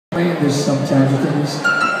playing this sometimes. I think it's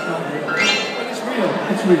real.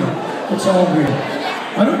 It's real. It's all real.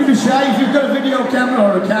 I don't be shy if you've got a video camera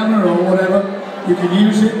or a camera or whatever. You can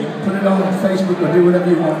use it. You can put it on Facebook or do whatever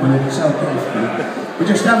you want with it. It's okay. We're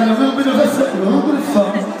just having a little bit of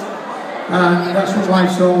fun, and that's what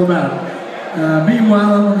life's all about.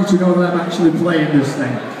 Meanwhile, I want you to know that I'm actually playing this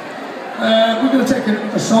thing. We're going to take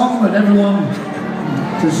a song that everyone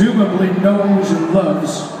presumably knows and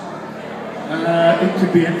loves. It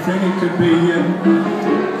could be anything. It could be. I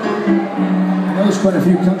know there's quite a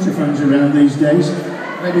few country friends around these days.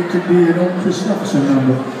 Maybe it could be an old Christopherson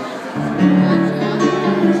number.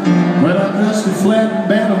 Well, I'm just a flat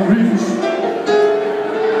Baton Rouge.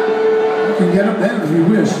 You can get up there if you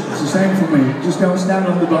wish. It's the same for me. Just don't stand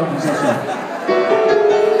on the buttons, that's all.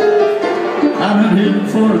 I've been heading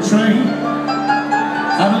for a train.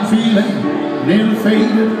 I've been feeling nearly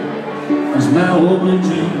faded as my old blue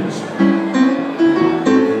jeans.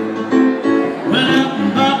 When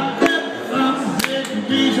I'm about that fun, taking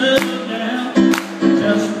diesel down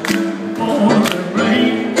just before the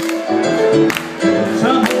rain.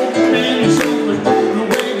 Some old man shoulders going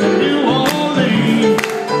away to New Orleans.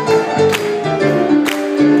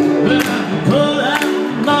 When I pull out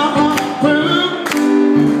my harpoon,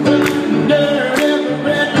 under every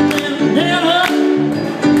regiment never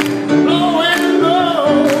blowing low,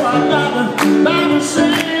 I'm about to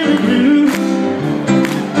say the blues.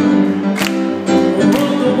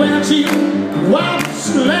 When she was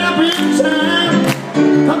slapping time,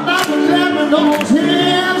 I'm about to clap those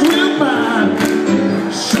hands with mine,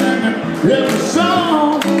 singing every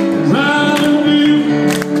song driving you.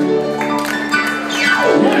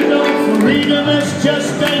 You know, for freedom it's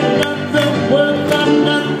just ain't nothing worth of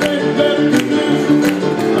nothing but to lose.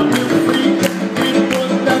 I'm never free, ain't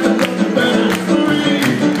worth nothing but it's free.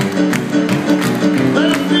 But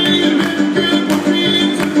I'm feeling good for me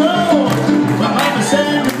to grow. My mama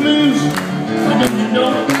sang the blues, and then you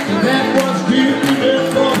know that was good enough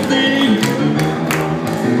for me.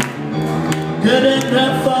 Good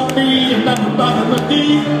enough for me, and not the bottom of me.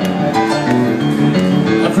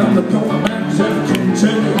 I'm from the coal mines of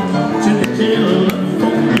Kentucky to the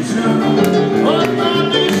California sun. On my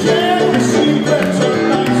knees, yeah, the secrets of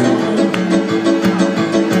my soul.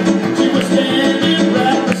 She was standing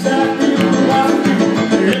right beside me, watching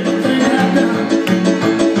everything I've done.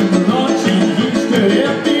 Lord, she used to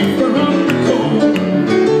help me from the cold.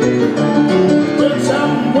 But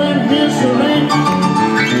somewhere Miss Lane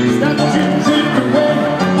stopped to drift away,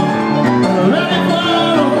 ready for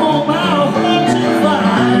home, I'll hold you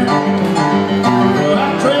fine. Well, I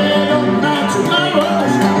trade on my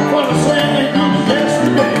tomorrows for the same good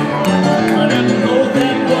yesterday. But I know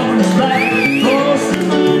that woman's right close to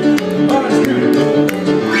mine. Oh, it's beautiful.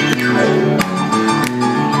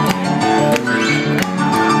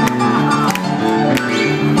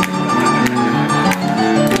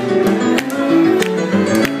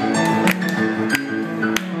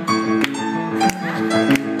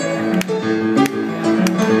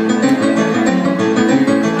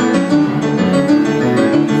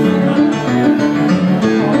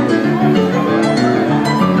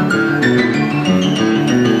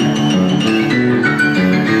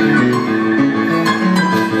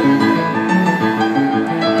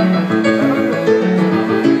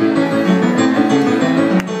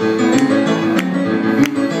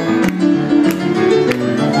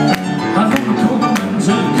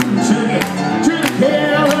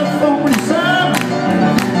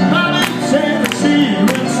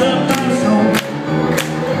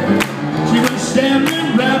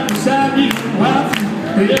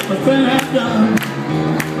 Everything I've done,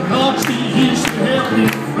 Lord, she used to help me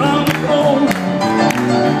from the cold.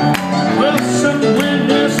 Well, somewhere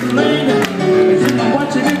there's a lady, I'm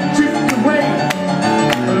watching it drift away,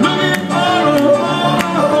 looking for a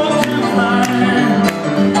home to find.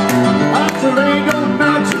 I trade on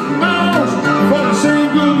my tomorrows for the same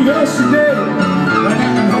good yesterday, but I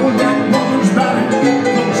can hold that woman's body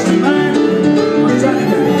close to mine. I'm trying to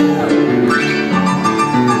do it.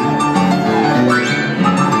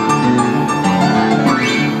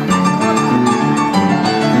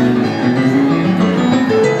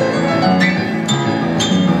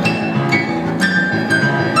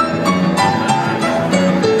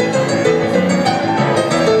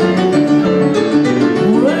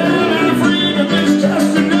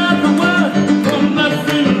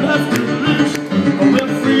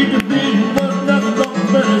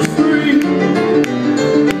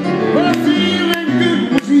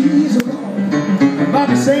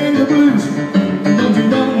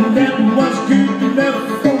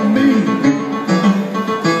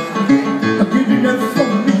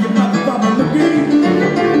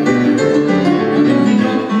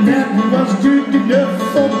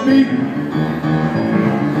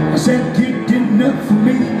 I said, good enough for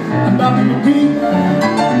me. I'm knocking the gate.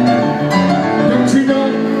 Don't you know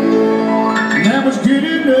that was good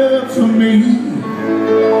enough for me?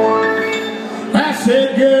 I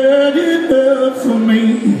said, good enough for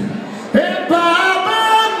me. Hey, Bob.